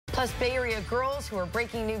Plus, Bay Area girls who are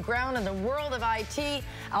breaking new ground in the world of IT.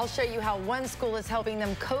 I'll show you how one school is helping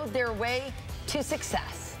them code their way to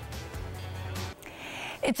success.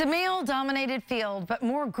 It's a male-dominated field, but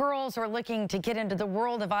more girls are looking to get into the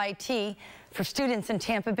world of IT. For students in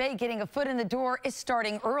Tampa Bay, getting a foot in the door is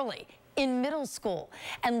starting early, in middle school.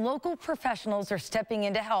 And local professionals are stepping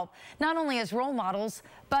in to help, not only as role models,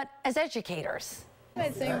 but as educators. I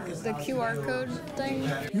think the QR code thing.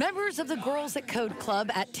 Members of the Girls That Code Club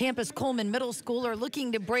at Tampa's Coleman Middle School are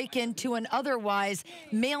looking to break into an otherwise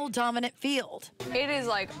male-dominant field. It is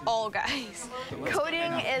like all guys.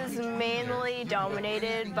 Coding is mainly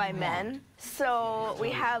dominated by men, so we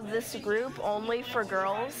have this group only for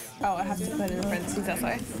girls. Oh, I have to put it in parentheses, that's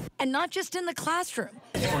why. And not just in the classroom.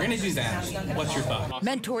 If we're going to do that, what's your thought?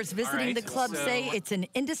 Mentors visiting the club say it's an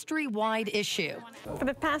industry-wide issue. For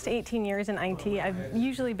the past 18 years in IT, I've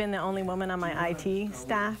usually been the only woman on my IT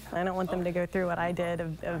staff. I don't want them to go through what I did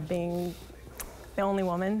of being the only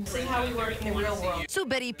woman. See how we work in the real world. So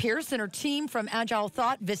Betty Pierce and her team from Agile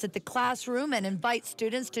Thought visit the classroom and invite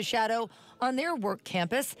students to shadow on their work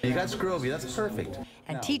campus. You got Scrovy, that's perfect.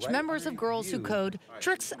 And teach members of Girls Who Code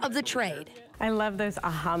tricks of the trade. I love those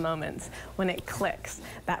aha moments when it clicks,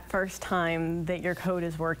 that first time that your code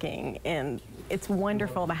is working, and it's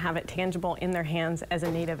wonderful to have it tangible in their hands as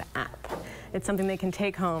a native app. It's something they can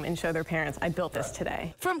take home and show their parents, I built this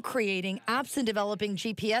today. From creating apps and developing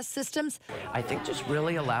GPS systems, I think just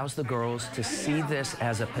really allows the girls to see this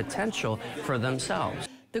as a potential for themselves.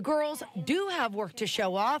 the girls do have work to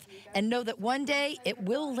show off and know that one day it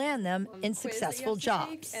will land them in successful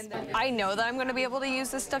jobs. I know that I'm going to be able to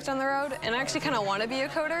use this stuff down the road, and I actually kind of want to be a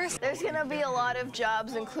coder. There's going to be a lot of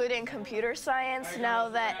jobs, including computer science, now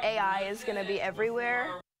that AI is going to be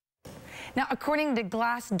everywhere. Now, according to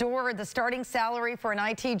Glassdoor, the starting salary for an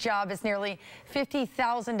IT job is nearly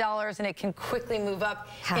 $50,000, and it can quickly move up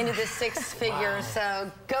into the six figures. So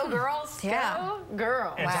go girls, go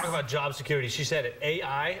girls. And talking about job security, she said it,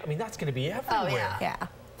 AI, I mean, that's going to be everywhere. Oh, yeah.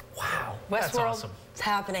 Wow, That's Westworld, awesome. It's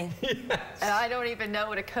happening. Yes. And I don't even know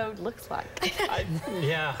what a code looks like.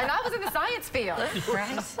 Yeah. And I was in the science field.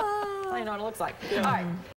 Right? I know what it looks like. All right.